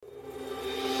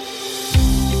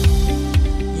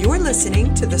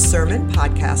listening to the Sermon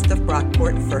Podcast of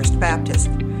Brockport First Baptist.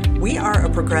 We are a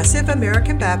progressive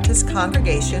American Baptist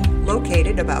congregation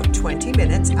located about 20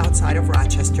 minutes outside of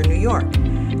Rochester, New York.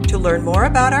 To learn more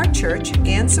about our church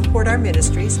and support our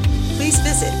ministries, please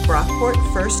visit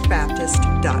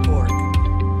brockportfirstbaptist.org.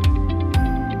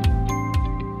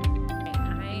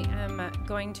 I am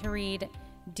going to read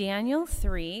Daniel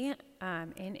 3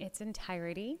 in its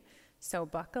entirety, so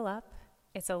buckle up.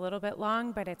 It's a little bit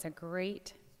long, but it's a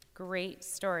great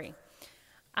story.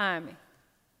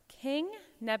 King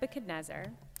Nebuchadnezzar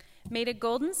made a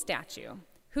golden statue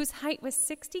whose height was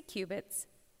 60 cubits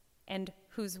and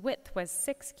whose width was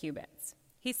 6 cubits.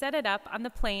 He set it up on the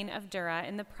plain of Dura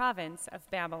in the province of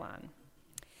Babylon.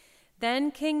 Then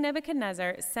King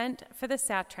Nebuchadnezzar sent for the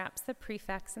satraps, the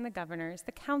prefects, and the governors,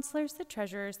 the counselors, the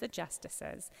treasurers, the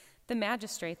justices, the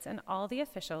magistrates, and all the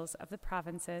officials of the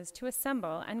provinces to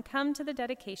assemble and come to the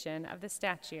dedication of the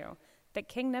statue that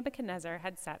King Nebuchadnezzar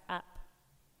had set up.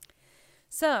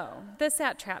 So the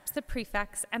satraps, the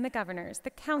prefects, and the governors, the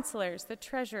counselors, the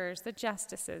treasurers, the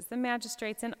justices, the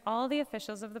magistrates, and all the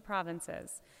officials of the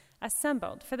provinces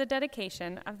assembled for the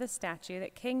dedication of the statue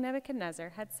that King Nebuchadnezzar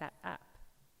had set up.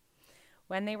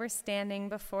 When they were standing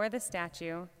before the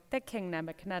statue that King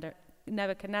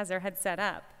Nebuchadnezzar had set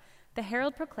up, the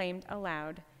herald proclaimed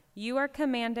aloud, "You are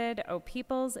commanded, O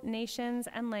peoples, nations,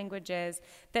 and languages,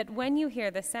 that when you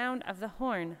hear the sound of the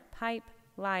horn, pipe,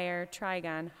 lyre,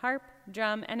 trigon, harp,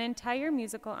 drum, and entire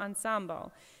musical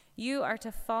ensemble, you are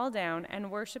to fall down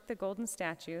and worship the golden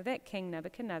statue that King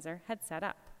Nebuchadnezzar had set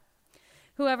up.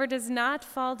 Whoever does not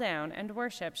fall down and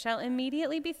worship shall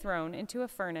immediately be thrown into a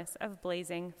furnace of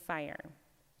blazing fire."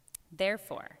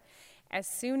 Therefore, as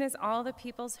soon as all the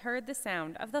peoples heard the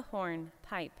sound of the horn,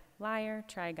 pipe, lyre,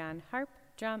 trigon, harp,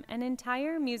 drum, and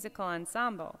entire musical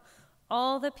ensemble,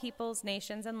 all the peoples,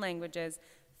 nations, and languages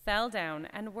fell down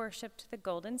and worshipped the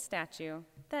golden statue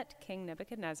that King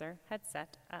Nebuchadnezzar had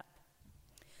set up.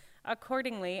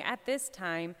 Accordingly, at this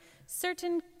time,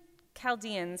 certain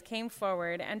Chaldeans came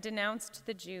forward and denounced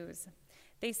the Jews.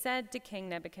 They said to King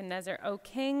Nebuchadnezzar, "O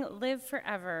king, live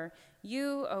forever.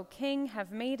 You, O king,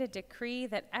 have made a decree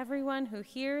that everyone who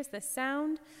hears the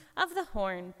sound of the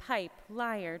horn, pipe,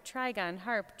 lyre, trigon,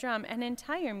 harp, drum, and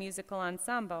entire musical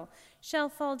ensemble shall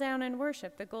fall down and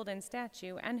worship the golden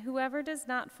statue, and whoever does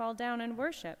not fall down and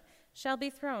worship shall be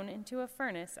thrown into a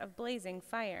furnace of blazing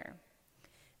fire.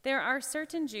 There are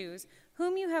certain Jews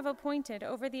whom you have appointed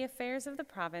over the affairs of the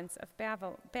province of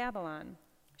Babylon,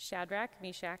 Shadrach,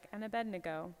 Meshach, and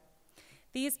Abednego.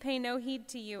 These pay no heed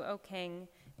to you, O king.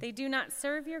 They do not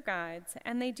serve your gods,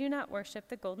 and they do not worship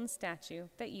the golden statue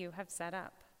that you have set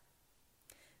up."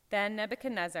 Then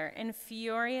Nebuchadnezzar, in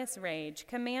furious rage,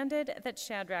 commanded that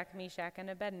Shadrach, Meshach, and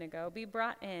Abednego be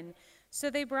brought in. So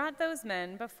they brought those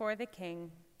men before the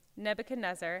king.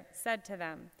 Nebuchadnezzar said to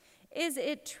them, "Is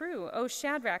it true, O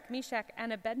Shadrach, Meshach,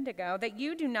 and Abednego, that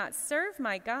you do not serve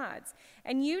my gods,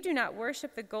 and you do not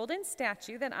worship the golden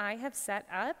statue that I have set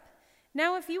up?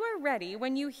 Now if you are ready,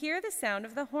 when you hear the sound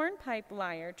of the hornpipe,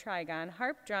 lyre, trigon,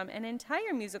 harp, drum, and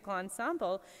entire musical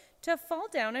ensemble, to fall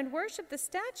down and worship the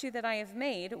statue that I have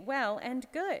made, well and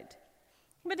good.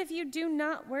 But if you do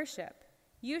not worship,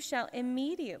 you shall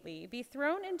immediately be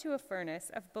thrown into a furnace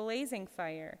of blazing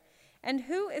fire. And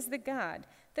who is the God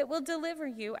that will deliver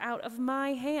you out of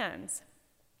my hands?"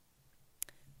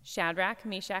 Shadrach,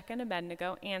 Meshach, and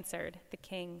Abednego answered the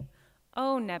king,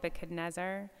 "O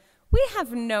Nebuchadnezzar, we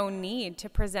have no need to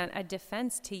present a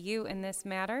defense to you in this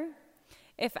matter.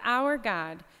 If our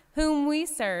God, whom we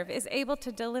serve, is able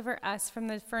to deliver us from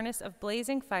the furnace of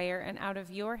blazing fire and out of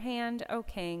your hand, O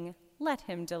king, let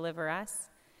him deliver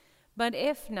us. But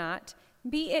if not,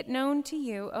 be it known to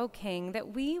you, O king, that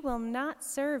we will not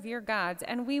serve your gods,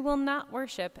 and we will not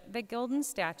worship the golden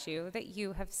statue that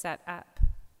you have set up."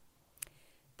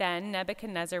 Then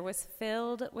Nebuchadnezzar was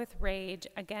filled with rage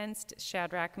against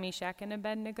Shadrach, Meshach, and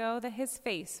Abednego that his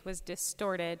face was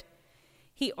distorted.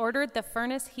 He ordered the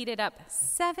furnace heated up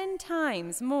 7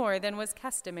 times more than was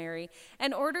customary,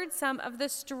 and ordered some of the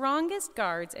strongest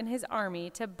guards in his army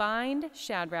to bind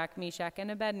Shadrach, Meshach,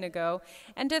 and Abednego,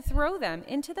 and to throw them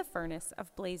into the furnace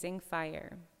of blazing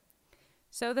fire.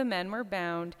 So the men were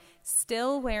bound,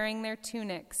 still wearing their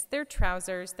tunics, their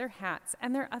trousers, their hats,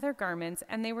 and their other garments,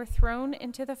 and they were thrown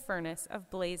into the furnace of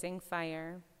blazing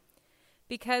fire.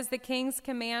 Because the king's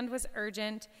command was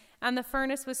urgent, and the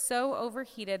furnace was so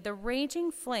overheated, the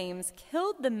raging flames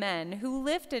killed the men who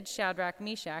lifted Shadrach,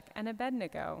 Meshach, and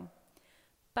Abednego.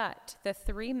 But the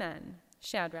 3 men,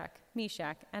 Shadrach,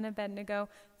 Meshach, and Abednego,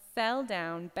 fell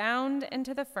down, bound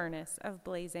into the furnace of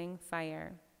blazing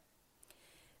fire.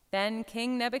 Then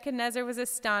King Nebuchadnezzar was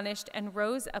astonished and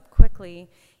rose up quickly.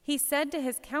 He said to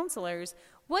his counselors,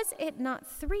 "Was it not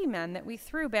 3 men that we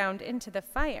threw bound into the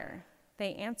fire?"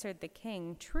 They answered the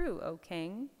king, "True, O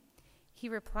king." He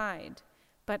replied,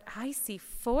 "But I see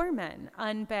 4 men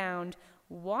unbound,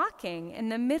 walking in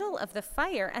the middle of the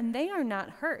fire, and they are not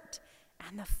hurt,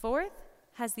 and the 4th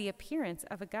has the appearance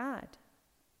of a god."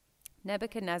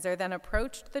 Nebuchadnezzar then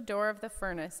approached the door of the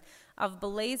furnace of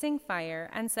blazing fire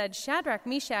and said, "Shadrach,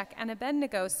 Meshach, and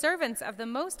Abednego, servants of the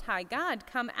Most High God,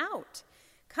 come out.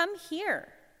 Come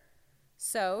here."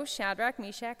 So Shadrach,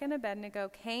 Meshach, and Abednego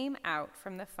came out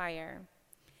from the fire.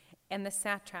 And the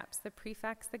satraps, the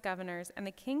prefects, the governors, and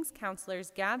the king's counselors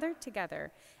gathered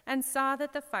together and saw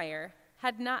that the fire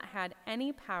had not had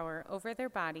any power over their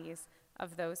bodies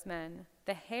of those men.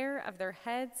 The hair of their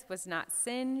heads was not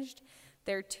singed,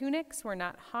 their tunics were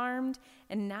not harmed,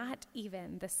 and not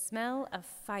even the smell of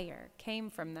fire came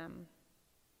from them.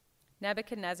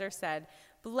 Nebuchadnezzar said,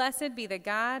 "Blessed be the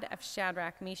God of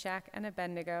Shadrach, Meshach, and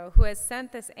Abednego, who has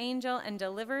sent this angel and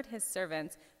delivered his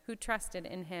servants who trusted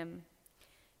in him."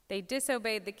 They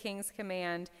disobeyed the king's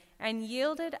command and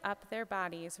yielded up their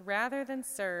bodies rather than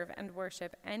serve and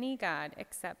worship any god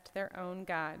except their own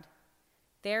God.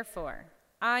 Therefore,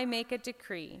 I make a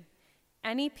decree: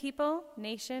 any people,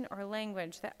 nation, or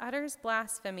language that utters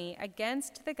blasphemy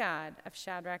against the God of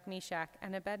Shadrach, Meshach,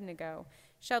 and Abednego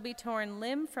shall be torn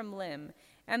limb from limb,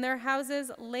 and their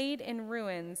houses laid in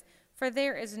ruins, for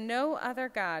there is no other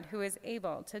God who is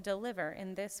able to deliver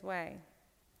in this way.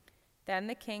 Then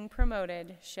the king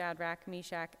promoted Shadrach,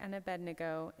 Meshach, and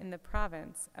Abednego in the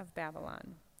province of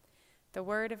Babylon. The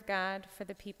word of God for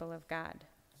the people of God.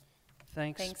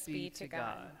 Thanks be to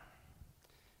God.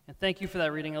 And thank you for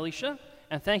that reading, Alicia.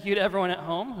 And thank you to everyone at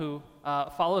home who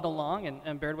followed along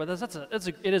and bared with us.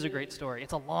 It is a great story.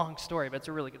 It's a long story, but it's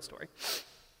a really good story.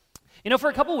 You know, for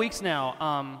a couple weeks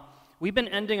now, we've been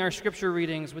ending our scripture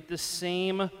readings with this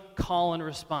same call and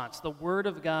response, the word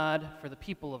of God for the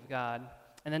people of God.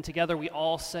 And then together we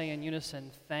all say in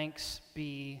unison, "Thanks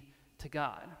be to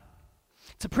God."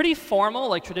 It's a pretty formal,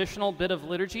 like traditional bit of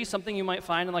liturgy, something you might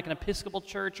find in like an Episcopal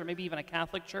church or maybe even a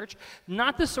Catholic church.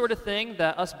 Not the sort of thing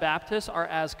that us Baptists are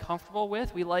as comfortable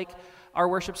with. We like our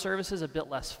worship services a bit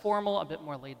less formal, a bit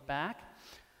more laid back.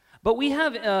 But we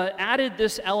have added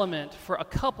this element for a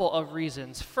couple of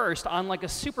reasons. First, on like a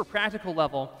super practical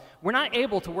level, we're not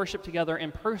able to worship together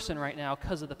in person right now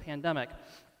because of the pandemic.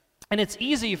 And it's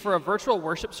easy for a virtual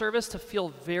worship service to feel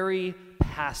very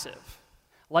passive,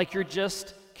 like you're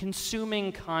just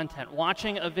consuming content,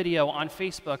 watching a video on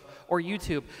Facebook or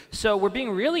YouTube. So we're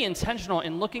being really intentional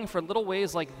in looking for little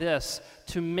ways like this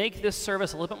to make this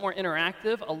service a little bit more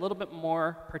interactive, a little bit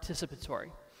more participatory.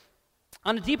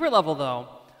 On a deeper level, though,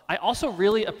 I also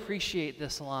really appreciate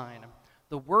this line,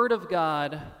 the word of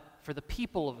God for the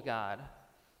people of God,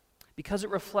 because it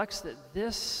reflects that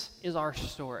this is our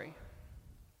story.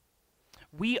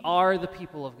 We are the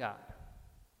people of God.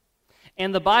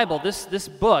 And the Bible, this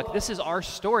book, this is our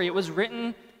story. It was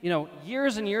written,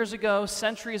 years and years ago,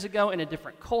 centuries ago, in a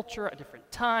different culture, a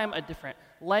different time, a different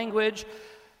language.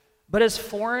 But as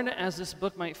foreign as this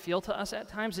book might feel to us at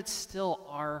times, it's still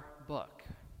our book.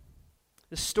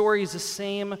 The story is the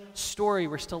same story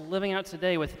we're still living out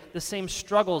today with the same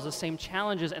struggles, the same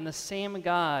challenges, and the same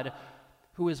God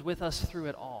who is with us through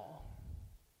it all.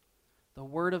 The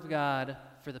Word of God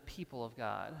for the people of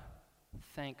God.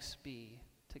 Thanks be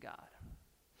to God.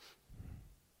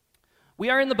 We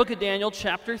are in the book of Daniel,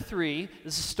 chapter 3.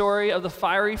 This is the story of the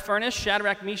fiery furnace,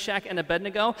 Shadrach, Meshach, and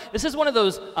Abednego. This is one of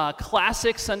those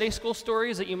classic Sunday school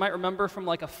stories that you might remember from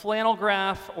like a flannel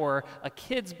graph or a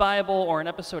kid's Bible or an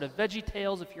episode of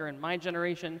VeggieTales if you're in my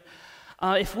generation.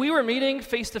 If we were meeting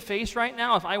face-to-face right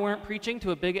now, if I weren't preaching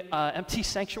to a big empty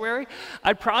sanctuary,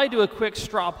 I'd probably do a quick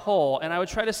straw poll, and I would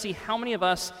try to see how many of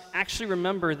us actually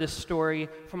remember this story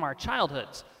from our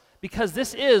childhoods. Because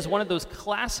this is one of those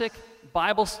classic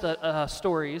Bible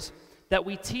stories that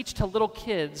we teach to little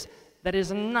kids that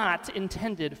is not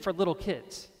intended for little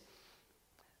kids.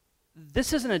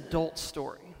 This is an adult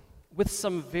story with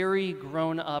some very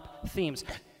grown-up themes.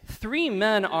 3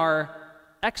 men are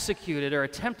executed or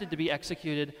attempted to be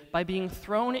executed by being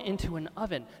thrown into an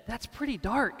oven. That's pretty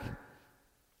dark.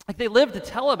 Like, they live to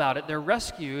tell about it. They're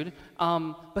rescued,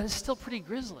 but it's still pretty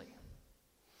grisly.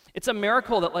 It's a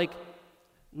miracle that,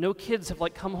 no kids have,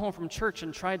 come home from church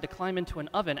and tried to climb into an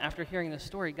oven after hearing this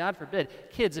story. God forbid.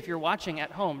 Kids, if you're watching at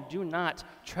home, do not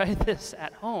try this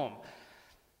at home.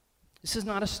 This is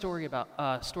not a story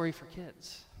for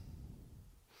kids.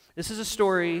 This is a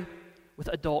story with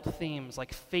adult themes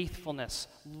like faithfulness,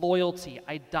 loyalty,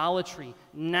 idolatry,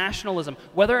 nationalism,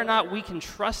 whether or not we can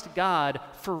trust God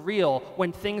for real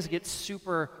when things get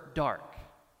super dark.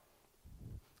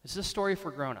 This is a story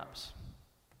for grown-ups.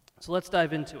 So let's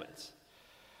dive into it.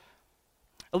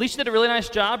 Alicia did a really nice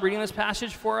job reading this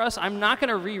passage for us. I'm not going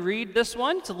to reread this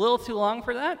one. It's a little too long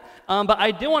for that. But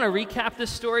I do want to recap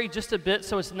this story just a bit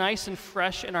so it's nice and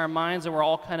fresh in our minds and we're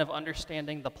all kind of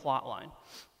understanding the plot line.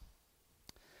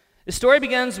 The story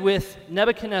begins with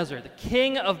Nebuchadnezzar, the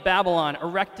king of Babylon,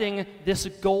 erecting this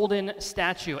golden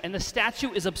statue. And the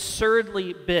statue is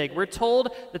absurdly big. We're told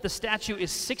that the statue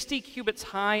is 60 cubits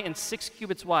high and 6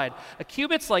 cubits wide. A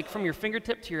cubit's like from your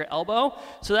fingertip to your elbow,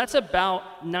 so that's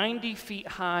about 90 feet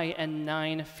high and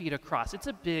 9 feet across. It's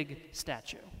a big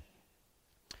statue.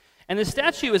 And the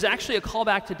statue is actually a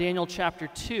callback to Daniel chapter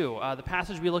 2, the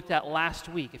passage we looked at last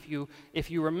week. If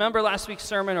you remember last week's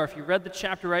sermon, or if you read the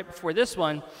chapter right before this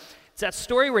one, it's that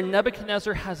story where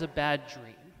Nebuchadnezzar has a bad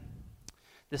dream.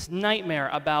 This nightmare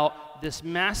about this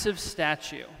massive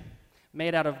statue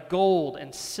made out of gold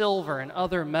and silver and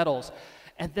other metals.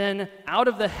 And then out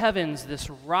of the heavens, this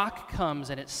rock comes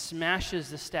and it smashes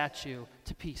the statue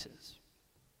to pieces.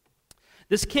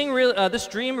 This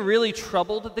dream really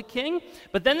troubled the king,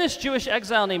 but then this Jewish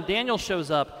exile named Daniel shows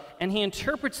up, and he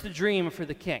interprets the dream for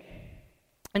the king.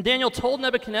 And Daniel told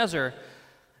Nebuchadnezzar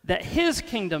that his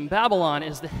kingdom, Babylon,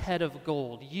 is the head of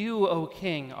gold. You, O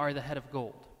king, are the head of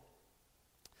gold.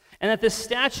 And that this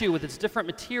statue with its different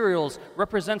materials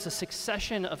represents a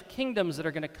succession of kingdoms that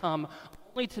are going to come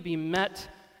only to be met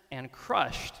and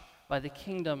crushed by the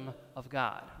kingdom of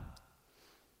God.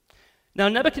 Now,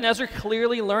 Nebuchadnezzar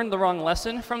clearly learned the wrong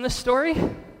lesson from this story.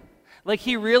 Like,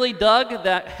 he really dug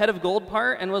that head of gold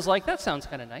part and was like, that sounds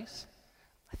kind of nice.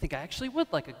 I think I actually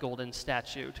would like a golden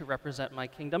statue to represent my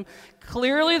kingdom.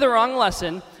 Clearly the wrong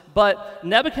lesson, but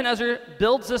Nebuchadnezzar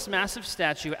builds this massive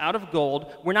statue out of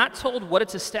gold. We're not told what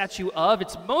it's a statue of.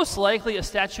 It's most likely a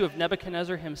statue of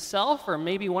Nebuchadnezzar himself or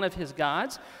maybe one of his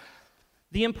gods.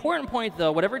 The important point,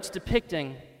 though, whatever it's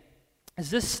depicting, is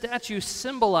this statue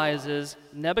symbolizes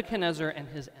Nebuchadnezzar and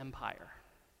his empire.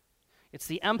 It's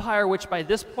the empire which, by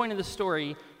this point in the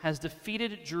story, has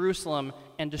defeated Jerusalem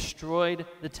and destroyed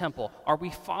the temple. Are we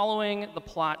following the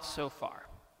plot so far?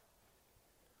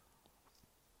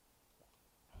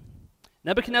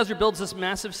 Nebuchadnezzar builds this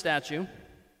massive statue.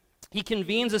 He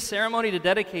convenes a ceremony to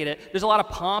dedicate it. There's a lot of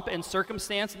pomp and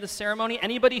circumstance in this ceremony.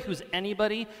 Anybody who's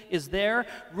anybody is there.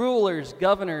 Rulers,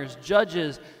 governors,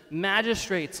 judges,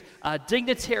 magistrates,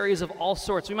 dignitaries of all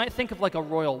sorts. We might think of like a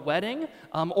royal wedding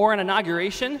or an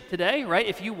inauguration today, right?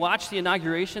 If you watched the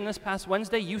inauguration this past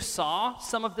Wednesday, you saw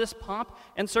some of this pomp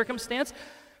and circumstance.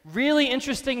 Really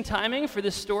interesting timing for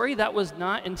this story. That was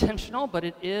not intentional, but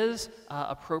it is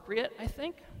appropriate, I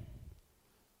think.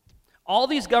 All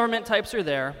these government types are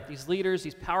there, these leaders,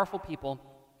 these powerful people,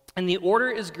 and the order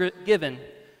is given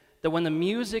that when the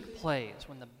music plays,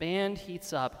 when the band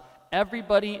heats up,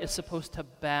 everybody is supposed to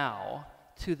bow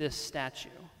to this statue.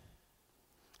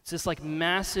 It's this like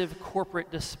massive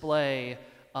corporate display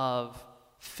of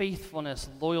faithfulness,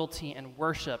 loyalty, and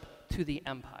worship to the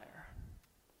empire.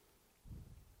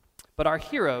 But our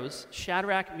heroes,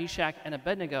 Shadrach, Meshach, and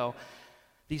Abednego,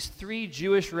 these 3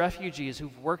 Jewish refugees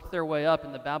who've worked their way up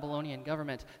in the Babylonian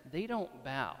government, they don't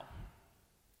bow.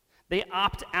 They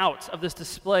opt out of this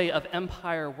display of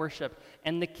empire worship,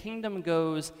 and the kingdom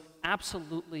goes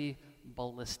absolutely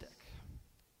ballistic.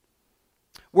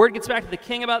 Word gets back to the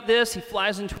king about this. He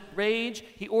flies into rage.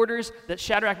 He orders that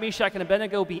Shadrach, Meshach, and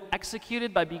Abednego be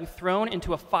executed by being thrown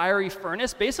into a fiery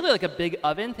furnace, basically like a big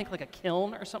oven, think like a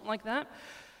kiln or something like that.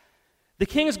 The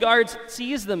king's guards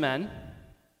seize the men.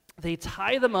 They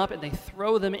tie them up and they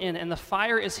throw them in, and the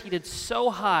fire is heated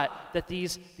so hot that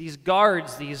these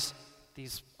guards, these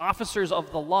officers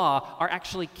of the law, are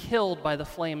actually killed by the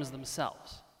flames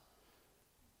themselves.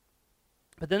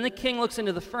 But then the king looks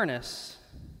into the furnace,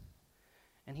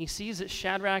 and he sees that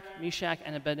Shadrach, Meshach,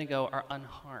 and Abednego are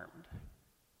unharmed.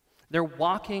 They're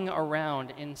walking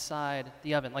around inside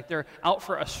the oven, like they're out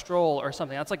for a stroll or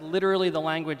something. That's like literally the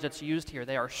language that's used here.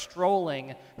 They are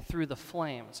strolling through the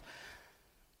flames.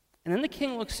 And then the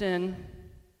king looks in,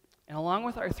 and along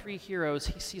with our 3 heroes,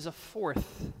 he sees a 4th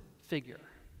figure,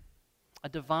 a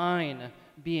divine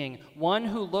being, one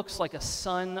who looks like a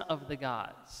son of the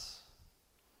gods,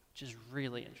 which is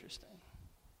really interesting.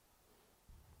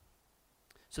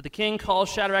 So the king calls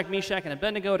Shadrach, Meshach, and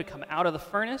Abednego to come out of the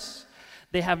furnace.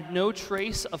 They have no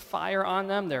trace of fire on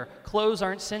them. Their clothes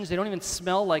aren't singed. They don't even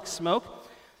smell like smoke.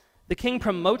 The king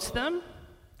promotes them.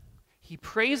 He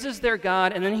praises their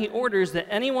God, and then he orders that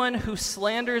anyone who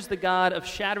slanders the God of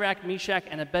Shadrach, Meshach,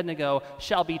 and Abednego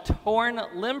shall be torn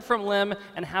limb from limb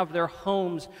and have their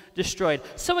homes destroyed.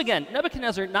 So again,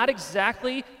 Nebuchadnezzar not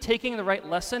exactly taking the right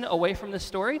lesson away from this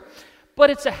story, but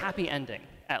it's a happy ending,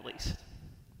 at least.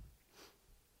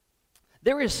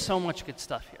 There is so much good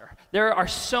stuff here. There are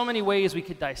so many ways we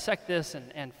could dissect this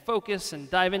and focus and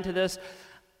dive into this,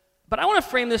 but I want to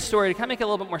frame this story to kind of make it a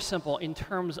little bit more simple in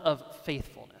terms of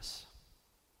faithfulness.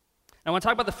 I want to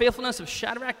talk about the faithfulness of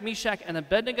Shadrach, Meshach, and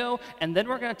Abednego, and then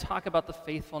we're going to talk about the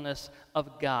faithfulness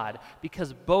of God,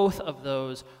 because both of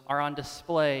those are on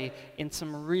display in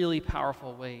some really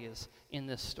powerful ways in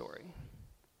this story.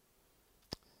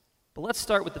 But let's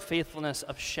start with the faithfulness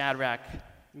of Shadrach,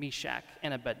 Meshach,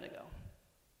 and Abednego.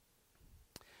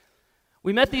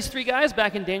 We met these three guys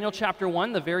back in Daniel chapter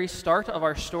 1, the very start of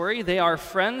our story. They are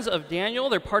friends of Daniel.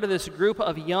 They're part of this group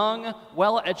of young,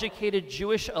 well-educated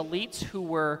Jewish elites who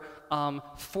were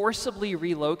forcibly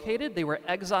relocated. They were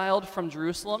exiled from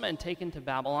Jerusalem and taken to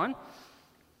Babylon.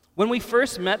 When we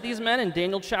first met these men in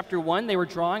Daniel chapter 1, they were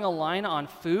drawing a line on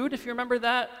food, if you remember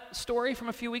that story from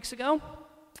a few weeks ago.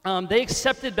 They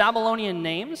accepted Babylonian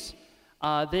names.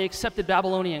 They accepted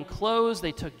Babylonian clothes.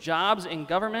 They took jobs in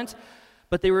government.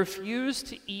 But they refused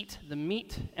to eat the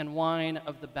meat and wine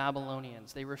of the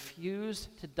Babylonians. They refused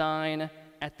to dine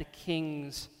at the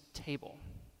king's table,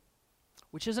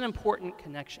 which is an important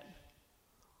connection.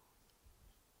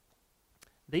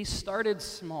 They started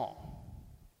small.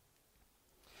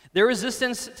 Their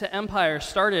resistance to empire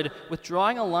started with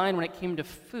drawing a line when it came to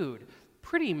food.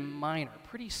 Pretty minor,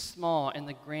 pretty small in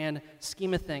the grand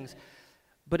scheme of things.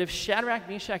 But if Shadrach,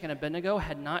 Meshach, and Abednego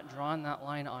had not drawn that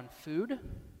line on food,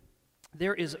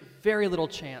 there is very little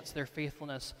chance their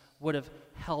faithfulness would have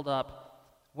held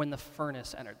up when the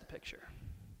furnace entered the picture.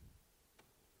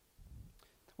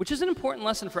 Which is an important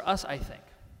lesson for us, I think.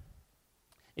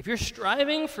 If you're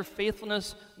striving for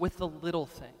faithfulness with the little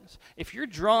things, if you're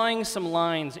drawing some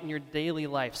lines in your daily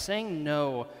life, saying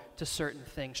no to certain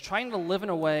things, trying to live in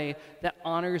a way that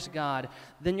honors God,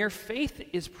 then your faith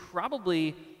is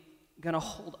probably going to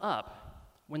hold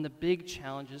up when the big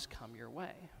challenges come your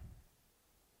way.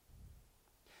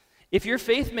 If your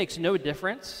faith makes no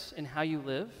difference in how you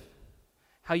live,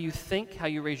 how you think, how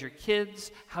you raise your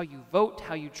kids, how you vote,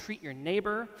 how you treat your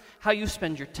neighbor, how you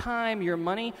spend your time, your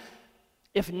money,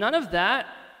 if none of that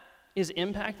is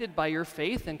impacted by your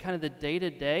faith and kind of the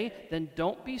day-to-day, then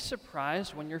don't be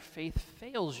surprised when your faith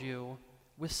fails you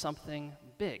with something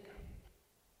big.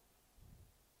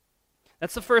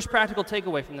 That's the first practical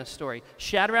takeaway from this story.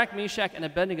 Shadrach, Meshach, and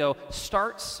Abednego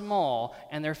start small,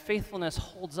 and their faithfulness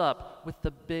holds up with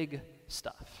the big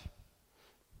stuff.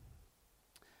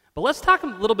 But let's talk a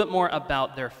little bit more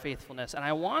about their faithfulness, and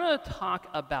I want to talk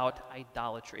about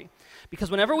idolatry.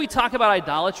 Because whenever we talk about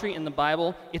idolatry in the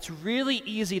Bible, it's really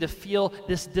easy to feel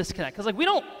this disconnect. Because we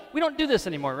don't do this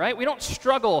anymore, right? We don't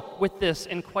struggle with this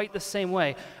in quite the same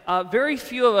way. Very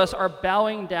few of us are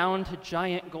bowing down to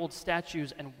giant gold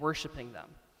statues and worshiping them.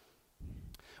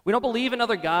 We don't believe in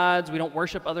other gods. We don't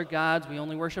worship other gods. We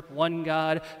only worship one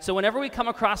God. So whenever we come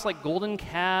across like golden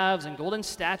calves and golden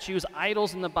statues,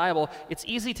 idols in the Bible, it's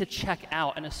easy to check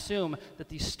out and assume that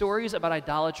these stories about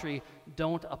idolatry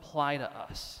don't apply to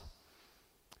us.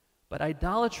 But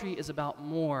idolatry is about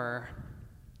more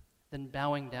than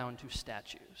bowing down to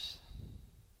statues.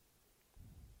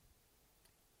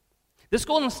 This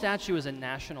golden statue is a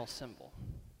national symbol.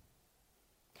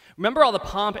 Remember all the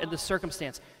pomp and the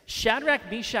circumstance. Shadrach,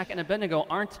 Meshach, and Abednego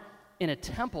aren't in a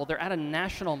temple. They're at a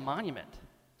national monument.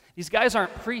 These guys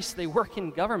aren't priests. They work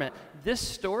in government. This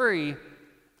story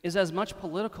is as much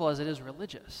political as it is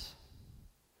religious.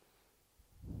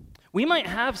 We might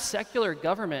have secular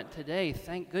government today,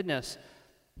 thank goodness,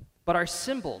 but our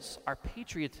symbols, our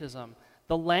patriotism,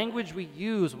 the language we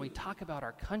use when we talk about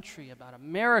our country, about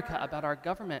America, about our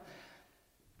government,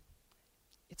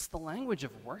 it's the language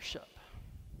of worship.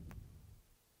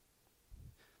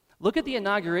 Look at the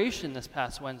inauguration this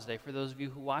past Wednesday, for those of you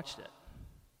who watched it.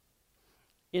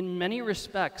 In many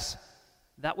respects,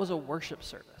 that was a worship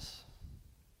service.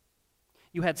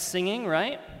 You had singing,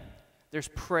 right? There's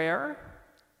prayer.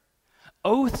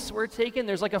 Oaths were taken.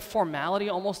 There's like a formality,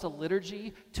 almost a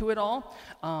liturgy to it all.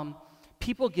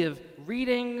 People give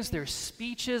readings. There's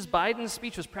speeches. Biden's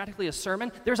speech was practically a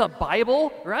sermon. There's a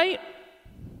Bible, right?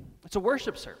 It's a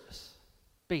worship service,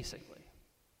 basically.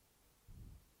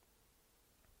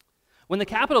 When the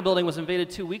Capitol building was invaded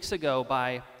 2 weeks ago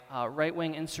by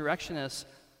right-wing insurrectionists,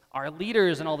 our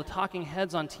leaders and all the talking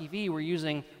heads on TV were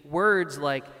using words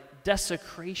like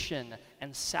desecration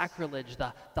and sacrilege.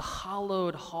 The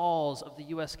hallowed halls of the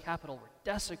U.S. Capitol were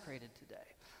desecrated today.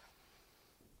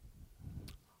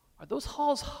 Are those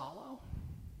halls hollow?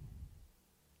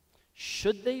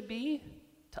 Should they be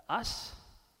to us?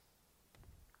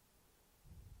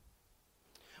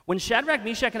 When Shadrach,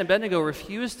 Meshach, and Abednego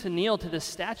refused to kneel to this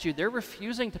statue, they're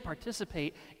refusing to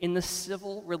participate in the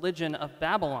civil religion of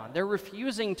Babylon. They're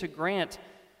refusing to grant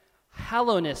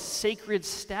hallowness, sacred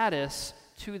status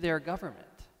to their government.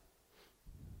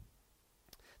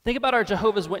 Think about our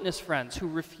Jehovah's Witness friends who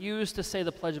refuse to say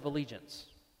the Pledge of Allegiance,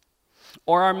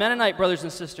 or our Mennonite brothers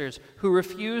and sisters who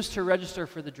refuse to register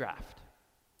for the draft.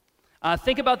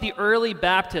 Think about the early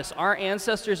Baptists, our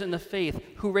ancestors in the faith,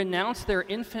 who renounced their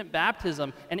infant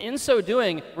baptism, and in so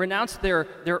doing, renounced their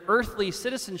earthly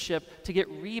citizenship to get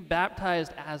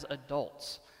re-baptized as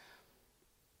adults.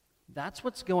 That's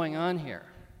what's going on here.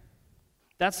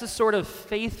 That's the sort of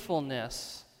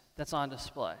faithfulness that's on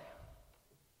display.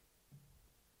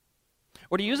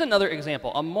 Or to use another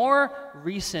example, a more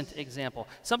recent example,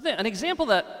 an example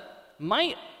that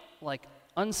might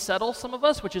unsettle some of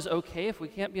us, which is okay if we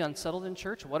can't be unsettled in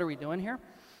church. What are we doing here?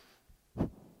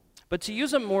 But to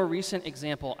use a more recent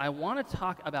example, I want to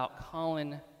talk about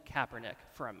Colin Kaepernick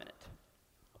for a minute.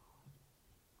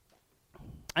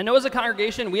 I know as a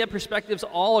congregation, we have perspectives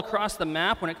all across the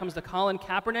map when it comes to Colin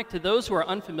Kaepernick. To those who are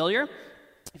unfamiliar,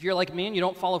 if you're like me and you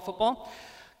don't follow football,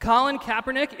 Colin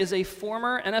Kaepernick is a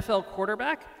former NFL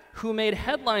quarterback who made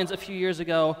headlines a few years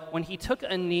ago when he took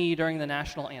a knee during the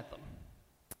national anthem.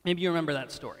 Maybe you remember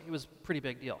that story. It was a pretty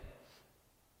big deal.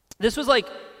 This was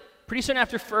pretty soon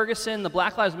after Ferguson. The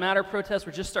Black Lives Matter protests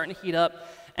were just starting to heat up,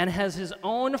 and has his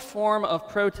own form of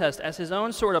protest, as his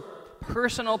own sort of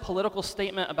personal political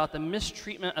statement about the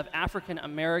mistreatment of African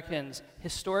Americans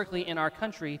historically in our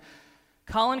country.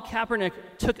 Colin Kaepernick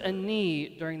took a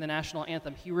knee during the national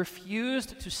anthem. He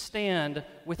refused to stand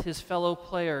with his fellow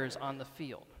players on the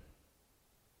field.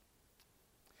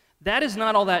 That is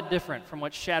not all that different from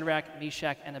what Shadrach,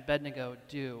 Meshach, and Abednego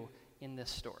do in this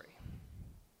story.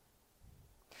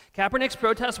 Kaepernick's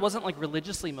protest wasn't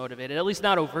religiously motivated, at least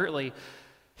not overtly.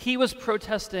 He was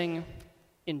protesting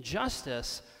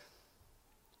injustice,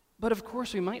 but of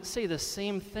course we might say the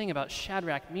same thing about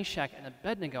Shadrach, Meshach, and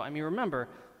Abednego. I mean, remember,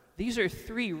 these are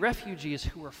three refugees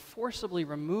who were forcibly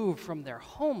removed from their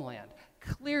homeland.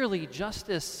 Clearly,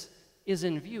 justice is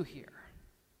in view here.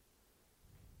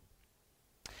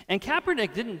 And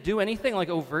Kaepernick didn't do anything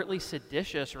overtly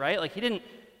seditious, right? He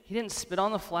didn't spit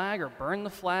on the flag or burn the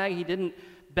flag. He didn't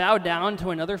bow down to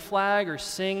another flag or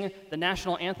sing the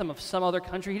national anthem of some other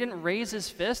country. He didn't raise his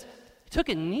fist. He took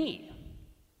a knee.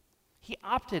 He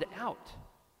opted out.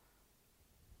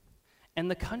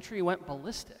 And the country went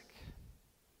ballistic.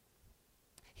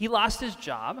 He lost his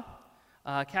job.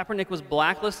 Kaepernick was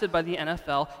blacklisted by the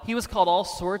NFL. He was called all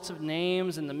sorts of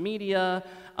names in the media.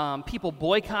 People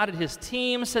boycotted his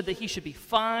team, said that he should be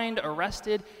fined,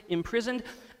 arrested, imprisoned.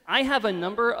 I have a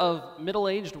number of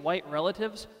middle-aged white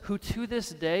relatives who to this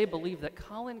day believe that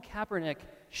Colin Kaepernick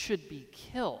should be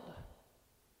killed.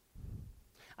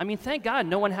 I mean, thank God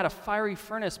no one had a fiery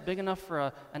furnace big enough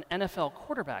for an NFL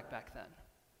quarterback back then.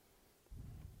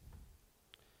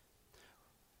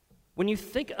 When you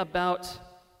think about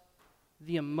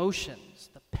the emotions,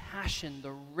 the passion,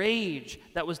 the rage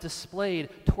that was displayed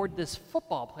toward this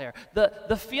football player,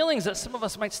 the feelings that some of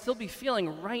us might still be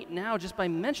feeling right now just by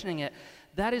mentioning it,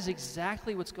 that is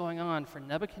exactly what's going on for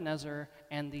Nebuchadnezzar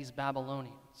and these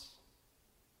Babylonians.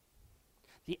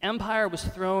 The empire was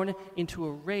thrown into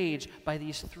a rage by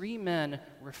these three men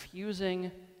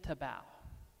refusing to bow.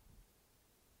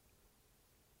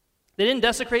 They didn't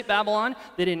desecrate Babylon.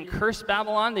 They didn't curse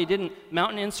Babylon. They didn't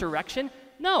mount an insurrection.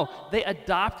 No, they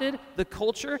adopted the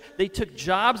culture. They took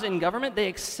jobs in government. They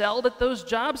excelled at those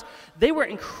jobs. They were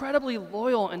incredibly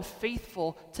loyal and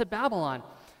faithful to Babylon.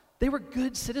 They were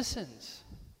good citizens,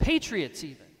 patriots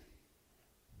even.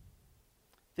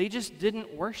 They just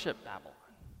didn't worship Babylon.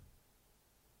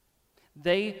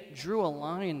 They drew a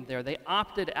line there. They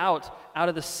opted out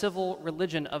of the civil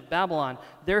religion of Babylon.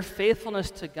 Their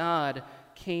faithfulness to God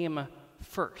came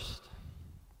first.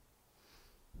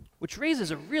 Which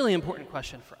raises a really important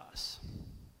question for us.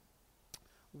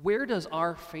 Where does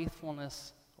our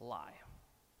faithfulness lie?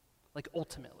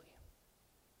 Ultimately.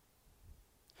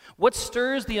 What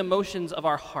stirs the emotions of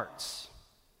our hearts?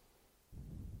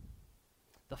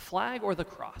 The flag or the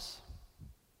cross?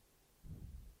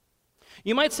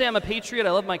 You might say, I'm a patriot,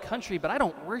 I love my country, but I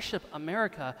don't worship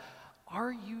America.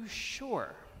 Are you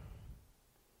sure?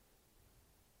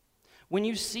 When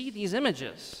you see these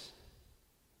images,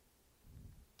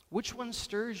 which one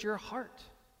stirs your heart?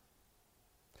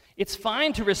 It's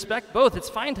fine to respect both. It's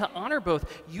fine to honor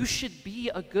both. You should be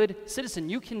a good citizen.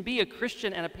 You can be a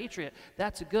Christian and a patriot.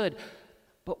 That's good.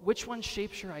 But which one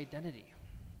shapes your identity?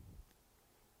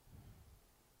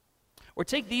 Or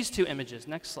take these two images.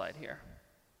 Next slide here.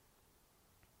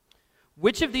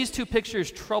 Which of these two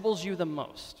pictures troubles you the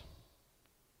most?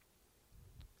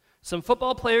 Some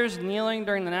football players kneeling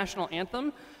during the national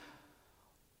anthem,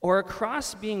 or a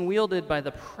cross being wielded by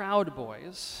the Proud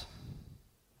Boys,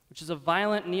 which is a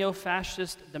violent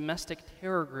neo-fascist domestic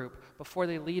terror group before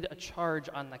they lead a charge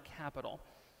on the Capitol?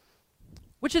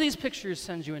 Which of these pictures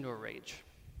sends you into a rage?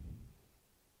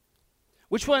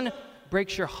 Which one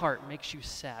breaks your heart, makes you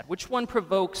sad? Which one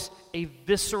provokes a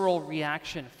visceral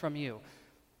reaction from you?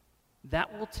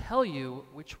 That will tell you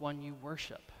which one you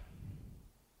worship.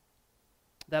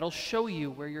 That'll show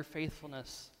you where your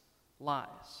faithfulness lies.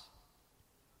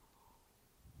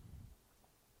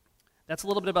 That's a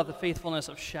little bit about the faithfulness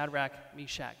of Shadrach,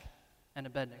 Meshach, and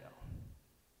Abednego.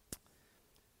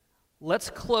 Let's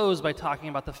close by talking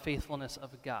about the faithfulness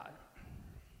of God.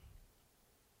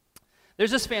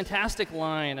 There's this fantastic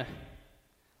line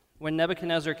when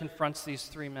Nebuchadnezzar confronts these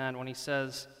three men when he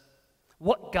says,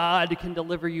 "What God can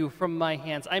deliver you from my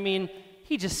hands?" I mean,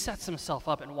 he just sets himself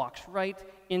up and walks right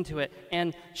into it.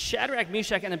 And Shadrach,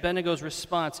 Meshach, and Abednego's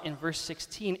response in verse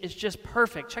 16 is just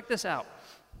perfect. Check this out.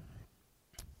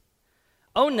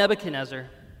 "O Nebuchadnezzar,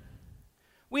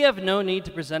 we have no need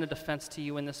to present a defense to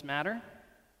you in this matter.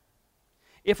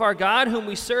 If our God, whom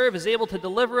we serve, is able to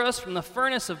deliver us from the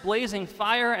furnace of blazing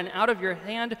fire and out of your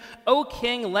hand, O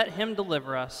king, let him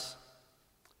deliver us.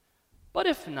 But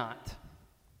if not,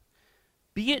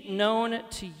 be it known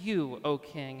to you, O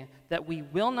king, that we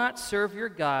will not serve your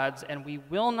gods and we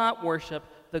will not worship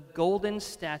the golden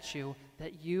statue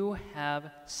that you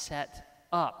have set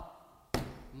up."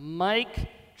 Mic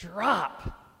drop.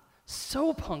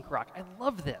 So punk rock. I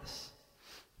love this.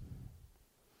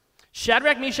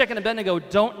 Shadrach, Meshach, and Abednego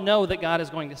don't know that God is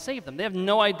going to save them. They have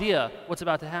no idea what's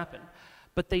about to happen.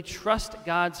 But they trust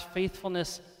God's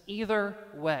faithfulness either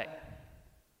way.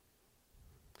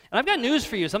 And I've got news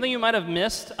for you, something you might have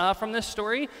missed from this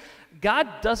story.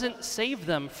 God doesn't save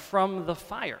them from the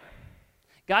fire.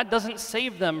 God doesn't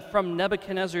save them from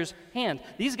Nebuchadnezzar's hand.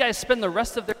 These guys spend the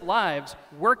rest of their lives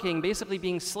working, basically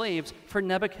being slaves for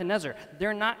Nebuchadnezzar.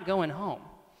 They're not going home.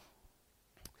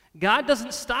 God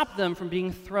doesn't stop them from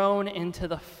being thrown into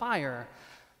the fire.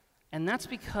 And that's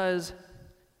because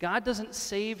God doesn't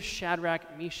save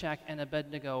Shadrach, Meshach, and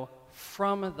Abednego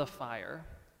from the fire.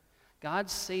 God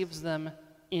saves them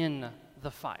in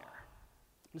the fire.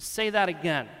 Let's say that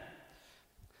again.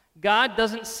 God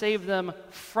doesn't save them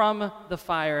from the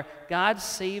fire. God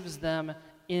saves them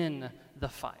in the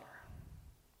fire.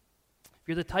 If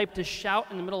you're the type to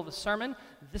shout in the middle of a sermon,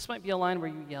 this might be a line where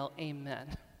you yell,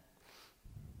 "Amen."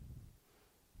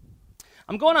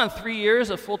 I'm going on 3 years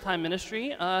of full-time ministry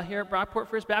here at Brockport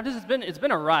First Baptist. It's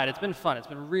been a ride. It's been fun. It's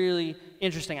been really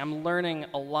interesting. I'm learning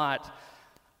a lot.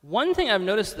 One thing I've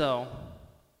noticed, though,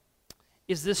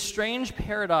 is this strange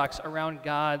paradox around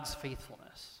God's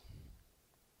faithfulness.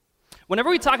 Whenever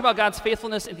we talk about God's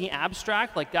faithfulness in the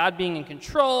abstract, like God being in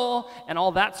control and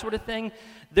all that sort of thing,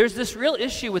 there's this real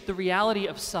issue with the reality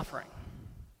of suffering.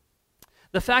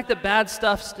 The fact that bad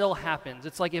stuff still happens.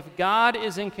 It's like if God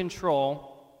is in control,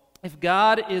 if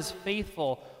God is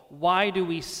faithful, why do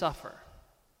we suffer?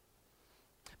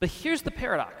 But here's the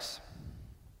paradox.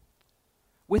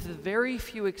 With very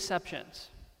few exceptions,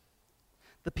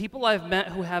 the people I've met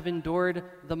who have endured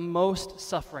the most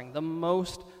suffering, the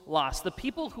most loss, the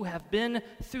people who have been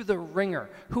through the ringer,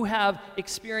 who have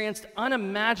experienced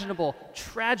unimaginable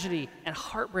tragedy and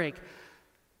heartbreak,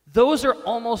 those are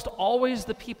almost always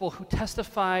the people who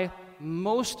testify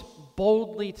most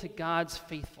boldly to God's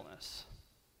faithfulness.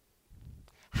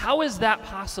 How is that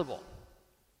possible?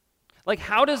 Like,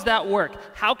 how does that work?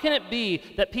 How can it be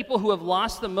that people who have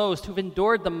lost the most, who've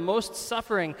endured the most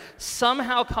suffering,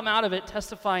 somehow come out of it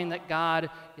testifying that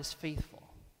God is faithful?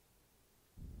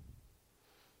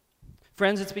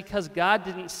 Friends, it's because God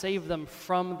didn't save them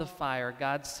from the fire.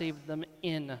 God saved them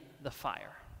in the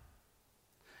fire.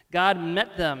 God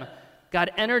met them.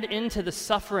 God entered into the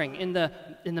suffering in the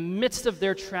midst of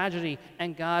their tragedy,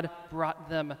 and God brought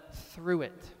them through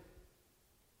it.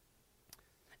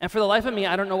 And for the life of me,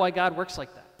 I don't know why God works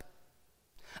like that.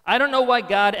 I don't know why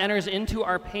God enters into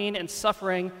our pain and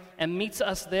suffering and meets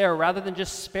us there rather than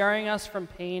just sparing us from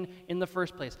pain in the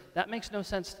first place. That makes no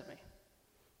sense to me.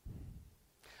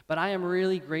 But I am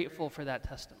really grateful for that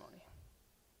testimony.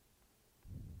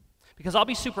 Because I'll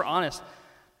be super honest,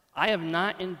 I have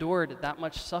not endured that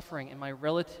much suffering in my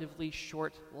relatively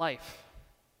short life.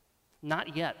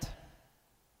 Not yet.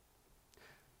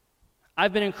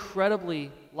 I've been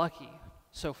incredibly lucky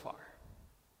so far.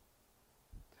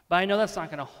 But I know that's not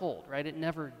going to hold, right? It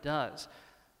never does.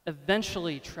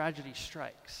 Eventually, tragedy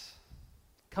strikes.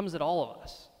 It comes at all of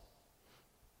us.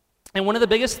 And one of the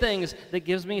biggest things that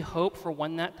gives me hope for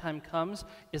when that time comes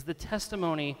is the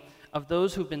testimony of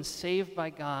those who've been saved by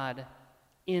God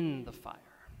in the fire.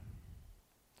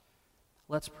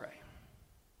 Let's pray.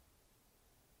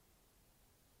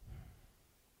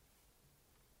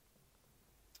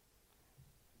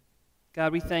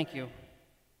 God, we thank you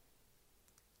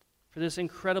for this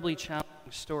incredibly challenging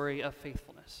story of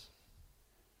faithfulness.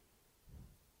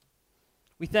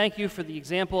 We thank you for the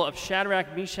example of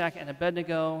Shadrach, Meshach, and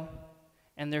Abednego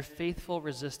and their faithful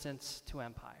resistance to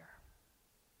empire.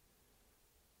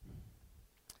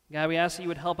 God, we ask that you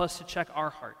would help us to check our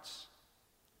hearts,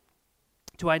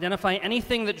 to identify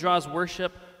anything that draws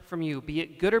worship from you, be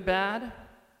it good or bad,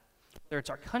 whether it's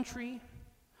our country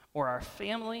or our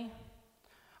family,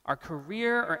 our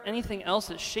career, or anything else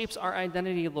that shapes our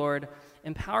identity, Lord.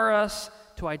 Empower us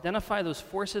to identify those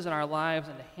forces in our lives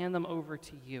and to hand them over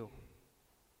to you.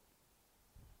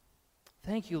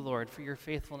 Thank you, Lord, for your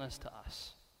faithfulness to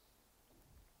us.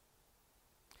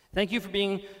 Thank you for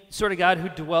being the sort of God who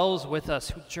dwells with us,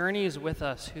 who journeys with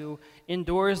us, who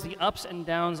endures the ups and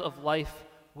downs of life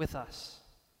with us.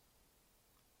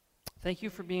 Thank you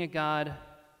for being a God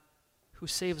who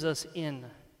saves us in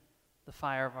the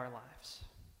fire of our lives.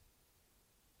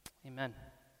 Amen.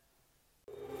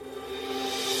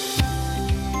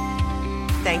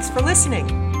 Thanks for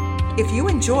listening. If you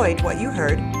enjoyed what you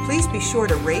heard, please be sure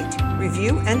to rate,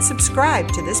 review, and subscribe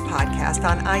to this podcast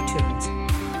on iTunes.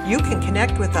 You can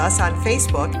connect with us on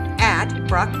Facebook at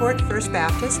Brockport First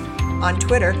Baptist, on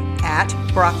Twitter at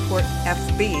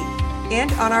BrockportFB,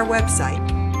 and on our website,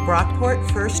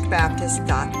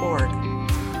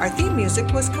 brockportfirstbaptist.org. Our theme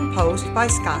music was composed by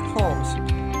Scott Holmes.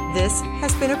 This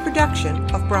has been a production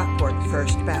of Brockport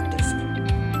First Baptist.